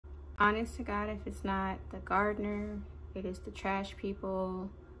honest to God, if it's not the gardener, it is the trash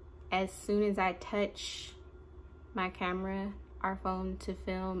people. As soon as I touch my camera, our phone to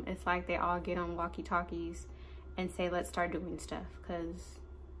film, it's like they all get on walkie-talkies and say, let's start doing stuff. Because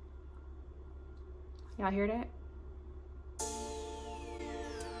y'all hear that?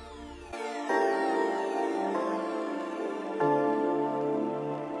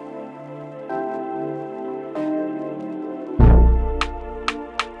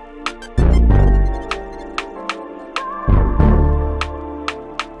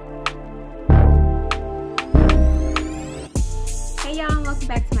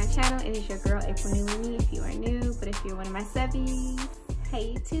 Back to my channel. It is your girl April New with me if you are new, but if you're one of my subbies,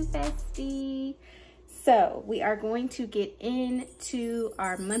 hey too bestie. So we are going to get into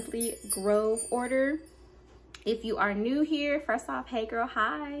our monthly Grove order. If you are new here, first off, hey girl,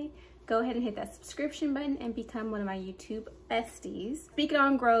 hi. Go ahead and hit that subscription button and become one of my YouTube besties. Speaking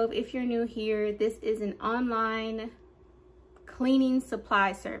on Grove, if you're new here, this is an online cleaning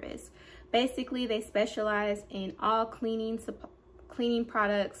supply service. Basically, they specialize in all cleaning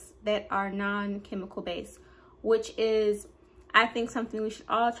products that are non-chemical based, which is, I think, something we should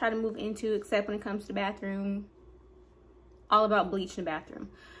all try to move into, except when it comes to bathroom, all about bleach in the bathroom.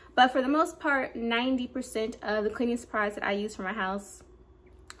 But for the most part, 90% of the cleaning supplies that I use for my house,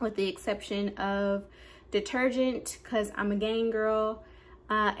 with the exception of detergent, because I'm a gang girl,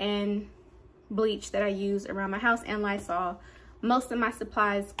 and bleach that I use around my house, and Lysol, most of my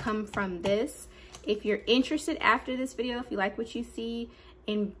supplies come from this. If you're interested after this video, if you like what you see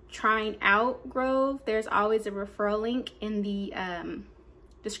in trying out Grove, there's always a referral link in the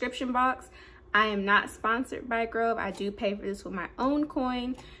description box. I am not sponsored by Grove. I do pay for this with my own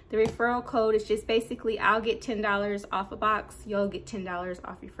coin. The referral code is just basically, I'll get $10 off a box. You'll get $10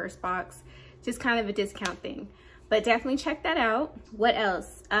 off your first box. Just kind of a discount thing. But definitely check that out. What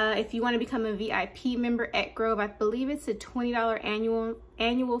else? If you want to become a VIP member at Grove, I believe it's a $20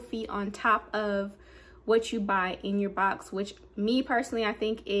 annual fee on top of what you buy in your box, which me personally, I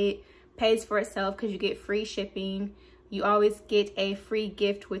think it pays for itself because you get free shipping. You always get a free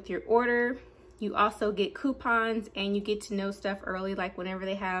gift with your order. You also get coupons and you get to know stuff early, like whenever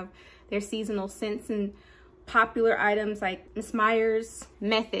they have their seasonal scents and popular items like Miss Meyer's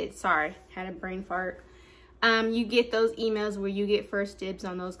Method. Sorry, had a brain fart. You get those emails where you get first dibs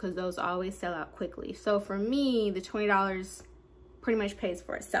on those because those always sell out quickly. So for me, the $20 pretty much pays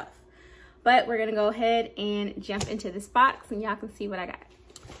for itself. But we're gonna go ahead and jump into this box and y'all can see what I got.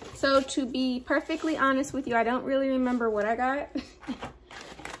 So to be perfectly honest with you, I don't really remember what I got.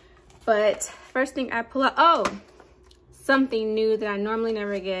 But first thing I pull out, oh, something new that I normally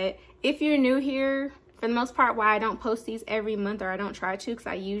never get. If you're new here, for the most part, why I don't post these every month, or I don't try to, because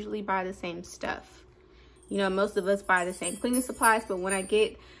I usually buy the same stuff. You know, most of us buy the same cleaning supplies, but when I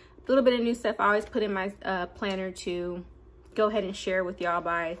get a little bit of new stuff, I always put in my planner to go ahead and share with y'all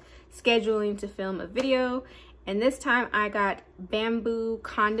by scheduling to film a video. And this time I got bamboo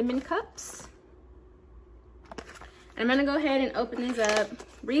condiment cups. I'm gonna go ahead and open these up.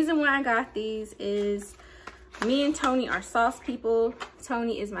 Reason why I got these is me and Tony are sauce people.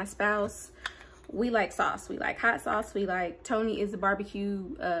 Tony is my spouse. We like sauce. We like hot sauce. Tony is a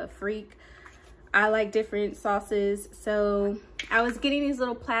barbecue freak. I like different sauces. So I was getting these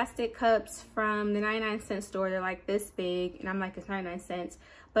little plastic cups from the 99-cent store. They're like this big and I'm like, it's 99 cents.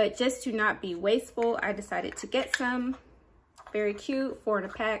 But just to not be wasteful, I decided to get some. Very cute, 4 in a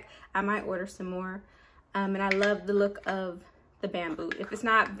pack. I might order some more. And I love the look of the bamboo. If it's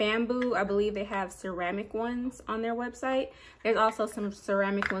not bamboo, I believe they have ceramic ones on their website. There's also some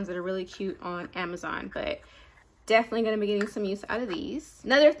ceramic ones that are really cute on Amazon, but definitely gonna be getting some use out of these.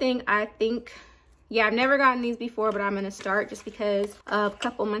 Another thing I think, yeah, I've never gotten these before, but I'm gonna start just because a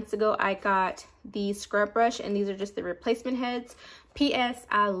couple months ago I got the scrub brush and these are just the replacement heads. P.S.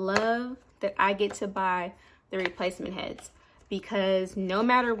 I love that I get to buy the replacement heads because no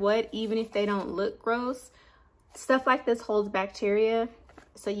matter what, even if they don't look gross, stuff like this holds bacteria,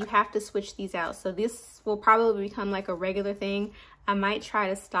 so you have to switch these out. So this will probably become like a regular thing. I might try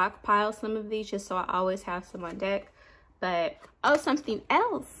to stockpile some of these just so I always have some on deck. But oh, something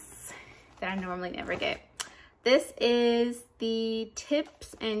else that I normally never get. This is the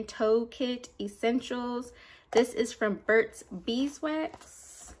Tips and Toe Kit Essentials. This is from Burt's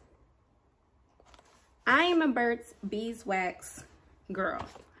Beeswax. I am a Burt's Beeswax girl.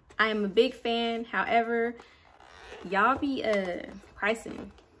 I am a big fan. However, y'all be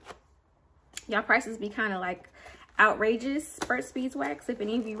pricing. Y'all prices be kind of like outrageous. Burt's Beeswax. If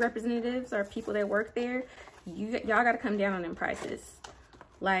any of you representatives or people that work there, y'all gotta come down on them prices.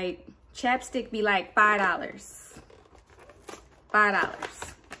 Like chapstick be like $5.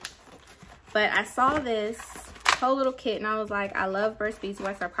 $5. But I saw this whole little kit and I was like, I love Burt's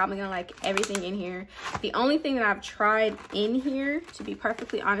Beeswax. I'm probably gonna like everything in here. The only thing that I've tried in here, to be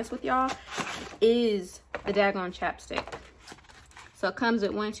perfectly honest with y'all, is the daggone chapstick. So it comes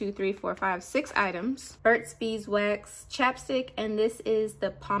with 1, 2, 3, 4, 5, 6 items. Burt's Beeswax chapstick, and this is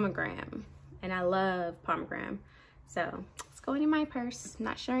the pomegranate. And I love pomegranate. So it's going in my purse. I'm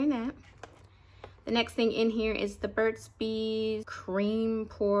not sharing that. The next thing in here is the Burt's Bees Cream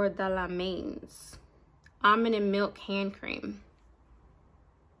pour de la Mains almond and milk hand cream.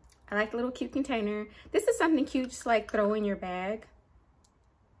 I like the little cute container. This is something cute, just like throw in your bag.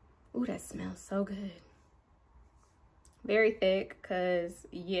 Ooh, that smells so good. Very thick, cause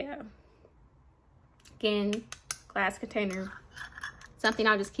yeah. Again, glass container. Something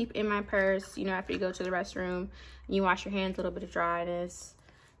I'll just keep in my purse, you know, after you go to the restroom, you wash your hands, a little bit of dryness.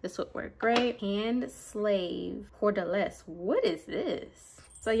 This would work great. Hand Slave pour de laisse. What is this?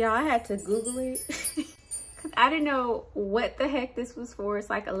 So y'all, I had to Google it. Cause I didn't know what the heck this was for. It's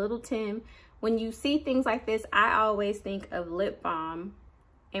like a little tin. When you see things like this, I always think of lip balm.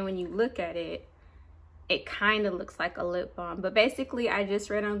 And when you look at it, it kind of looks like a lip balm. But basically, I just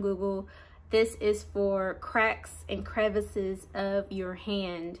read on Google, this is for cracks and crevices of your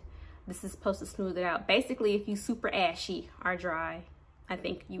hand. This is supposed to smooth it out. Basically, if you super ashy or dry, I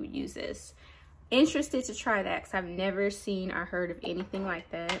think you would use this. Interested to try that because I've never seen or heard of anything like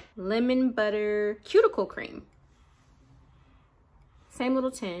that. Lemon butter cuticle cream. Same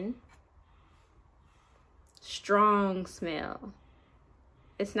little tin. Strong smell.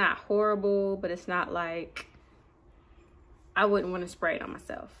 It's not horrible, but it's not like, I wouldn't want to spray it on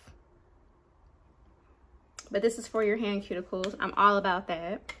myself. But this is for your hand cuticles. I'm all about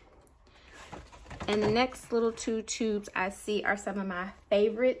that. And the next little 2 tubes I see are some of my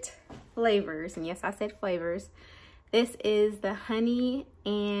favorite flavors. And yes, I said flavors. This is the honey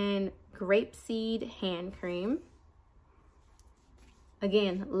and grapeseed hand cream.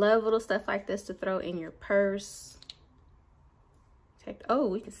 Again, love little stuff like this to throw in your purse. Oh,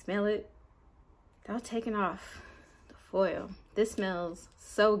 we can smell it without taking off the foil. This smells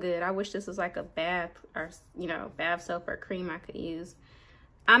so good. I wish this was like a bath or, you know, bath soap or cream I could use.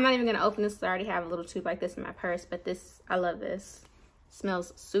 I'm not even gonna open this because I already have a little tube like this in my purse, but this, I love this.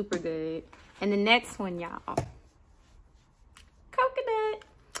 Smells super good. And the next one, y'all, coconut.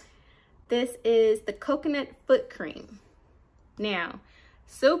 This is the coconut foot cream. Now,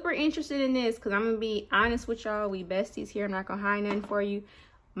 super interested in this because I'm gonna be honest with y'all. We besties here. I'm not gonna hide nothing for you.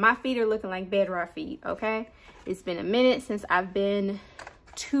 My feet are looking like bedrock feet, okay? It's been a minute since I've been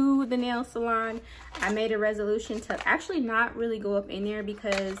to the nail salon. I made a resolution to actually not really go up in there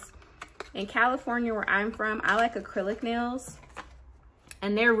because in California, where I'm from, I like acrylic nails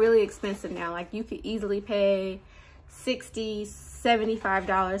and they're really expensive now. Like you could easily pay $60,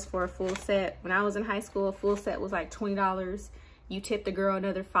 $75 for a full set. When I was in high school, a full set was like $20. You tip the girl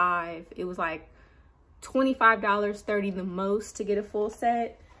another $5. It was like $25, $30 the most to get a full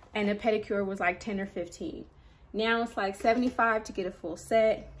set, and a pedicure was like $10 or $15. Now it's like $75 to get a full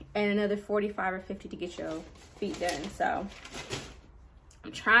set and another $45 or $50 to get your feet done. So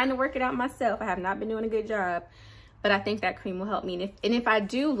I'm trying to work it out myself. I have not been doing a good job, but I think that cream will help me. And if I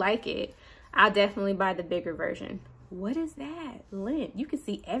do like it, I'll definitely buy the bigger version. What is that? Lint. You can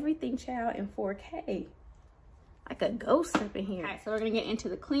see everything, child, in 4K. Like a ghost up in here. All right, so we're gonna get into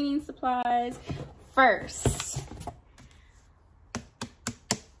the cleaning supplies. First,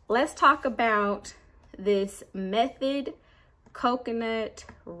 let's talk about this Method Coconut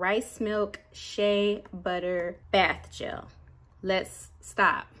Rice Milk Shea Butter Bath Gel. Let's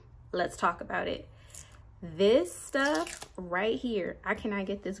stop. Let's talk about it. This stuff right here, I cannot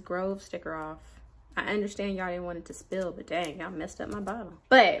get this Grove sticker off. I understand y'all didn't want it to spill, but dang, y'all messed up my bottle.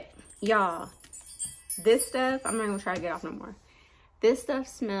 But y'all, this stuff, I'm not gonna try to get off no more. This stuff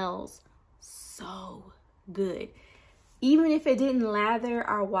smells so good. Even if it didn't lather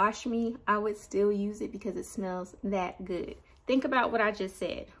or wash me, I would still use it because it smells that good. Think about what I just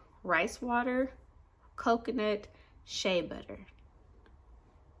said. Rice water, coconut, shea butter.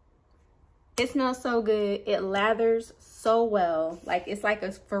 It smells so good. It lathers so well. Like it's like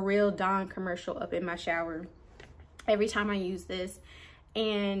a For Real Dawn commercial up in my shower every time I use this.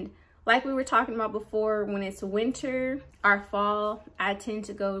 And like we were talking about before, when it's winter or fall, I tend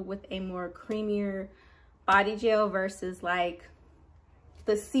to go with a more creamier body gel versus like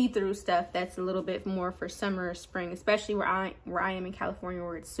the see-through stuff that's a little bit more for summer or spring, especially where I am in California,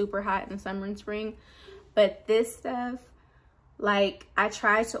 where it's super hot in the summer and spring. But this stuff, like I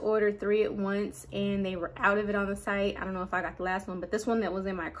tried to order 3 at once and they were out of it on the site. I don't know if I got the last one, but this one that was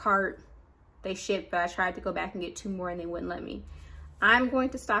in my cart, they shipped, but I tried to go back and get 2 more and they wouldn't let me. I'm going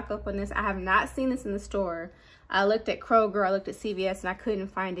to stock up on this. I have not seen this in the store. I looked at Kroger, I looked at CVS, and I couldn't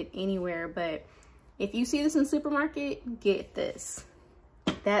find it anywhere. But if you see this in the supermarket, get this.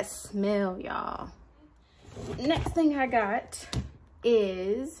 That smell, y'all. Next thing I got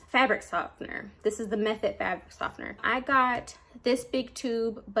is fabric softener. This is the Method fabric softener. I got this big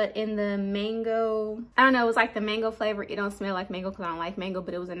tube, but in the mango, I don't know, it was like the mango flavor. It don't smell like mango because I don't like mango,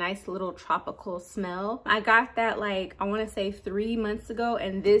 but it was a nice little tropical smell. I got that like, I want to say 3 months ago,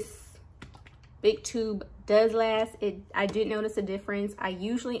 and this big tube does last. I did notice a difference. I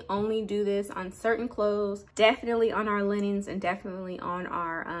usually only do this on certain clothes, definitely on our linens and definitely on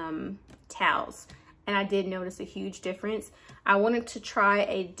our towels. And I did notice a huge difference. I wanted to try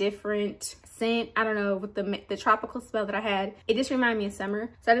a different scent. I don't know, with the tropical smell that I had, it just reminded me of summer.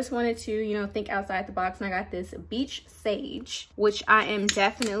 So I just wanted to, you know, think outside the box, and I got this beach sage, which I am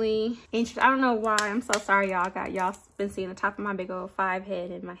definitely interested. I don't know why. I'm so sorry, y'all. Y'all been seeing the top of my big old 5 head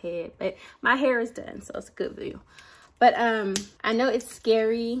in my head, but my hair is done, so it's a good view. But I know it's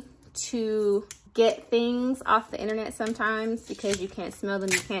scary to get things off the internet sometimes because you can't smell them,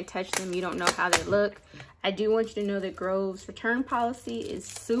 you can't touch them, you don't know how they look. I do want you to know that Grove's return policy is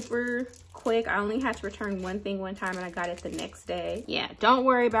super quick. I only had to return one thing one time and I got it the next day. Yeah, don't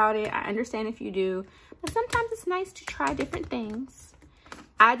worry about it. I understand if you do, but sometimes it's nice to try different things.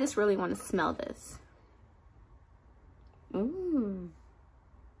 I just really want to smell this. Ooh.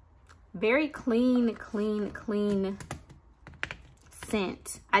 Very clean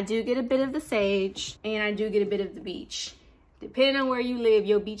scent. I do get a bit of the sage and I do get a bit of the beach. Depending on where you live,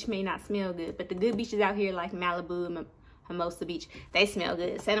 your beach may not smell good, but the good beaches out here like Malibu and Hermosa Beach, they smell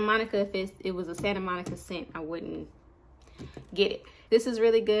good. Santa Monica, if it was a Santa Monica scent, I wouldn't get it. This is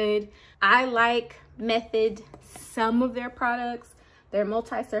really good. I like Method, some of their products. Their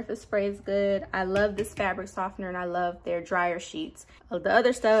multi-surface spray is good. I love this fabric softener and I love their dryer sheets. The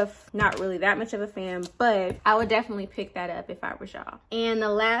other stuff, not really that much of a fan, but I would definitely pick that up if I was y'all. And the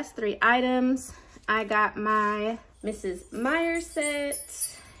last 3 items, I got my Mrs. Meyer's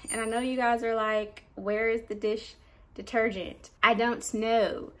set. And I know you guys are like, where is the dish detergent? I don't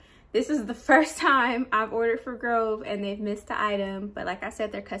know. This is the first time I've ordered for Grove and they've missed the item, but like I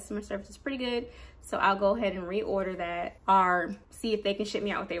said, their customer service is pretty good. So I'll go ahead and reorder that or see if they can ship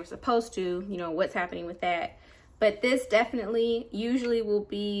me out what they were supposed to, you know, what's happening with that. But this definitely usually will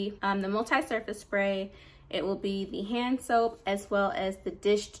be the multi-surface spray. It will be the hand soap as well as the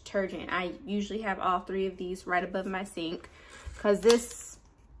dish detergent. I usually have all 3 of these right above my sink because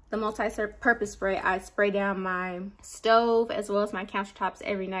the multi-purpose spray, I spray down my stove as well as my countertops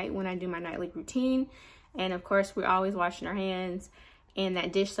every night when I do my nightly routine. And of course, we're always washing our hands. And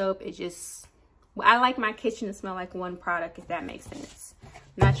that dish soap, it just, I like my kitchen to smell like one product, if that makes sense.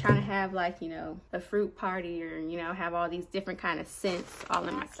 I'm not trying to have like, you know, a fruit party or, you know, have all these different kind of scents all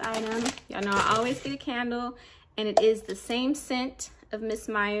in my item. Y'all know I always get a candle, and it is the same scent of Miss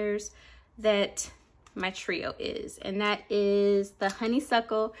Meyer's that my trio is, and that is the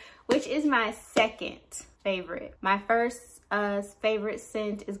honeysuckle, which is my second favorite. My first favorite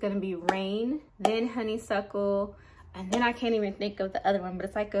scent is gonna be rain, then honeysuckle, and then I can't even think of the other one, but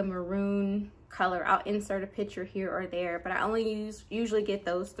it's like a maroon color. I'll insert a picture here or there, but I only usually get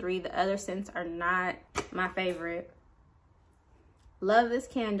those 3. The other scents are not my favorite. Love this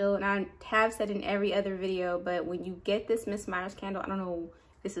candle, and I have said in every other video, but when you get this Miss Meyer's candle, I don't know,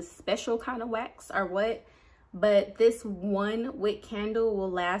 this is special kind of wax or what, but this one wick candle will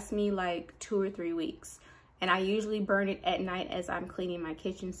last me like 2 or 3 weeks. And I usually burn it at night as I'm cleaning my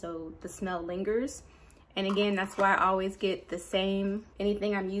kitchen so the smell lingers. And again, that's why I always get the same,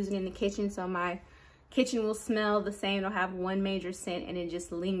 anything I'm using in the kitchen, so my kitchen will smell the same. It'll have one major scent and it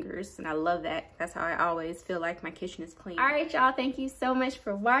just lingers, and I love that. That's how I always feel like my kitchen is clean. All right, y'all, thank you so much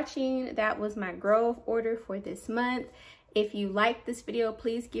for watching. That was my Grove order for this month. If you like this video,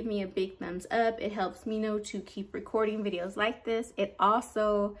 please give me a big thumbs up. It helps me know to keep recording videos like this. It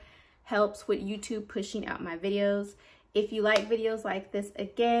also helps with YouTube pushing out my videos. If you like videos like this,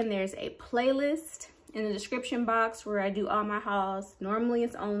 again, there's a playlist in the description box where I do all my hauls. Normally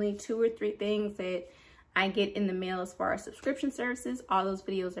it's only 2 or 3 things that I get in the mail as far as subscription services. All those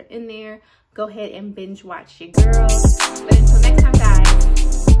videos are in there. Go ahead and binge watch your girl. But until next time, guys.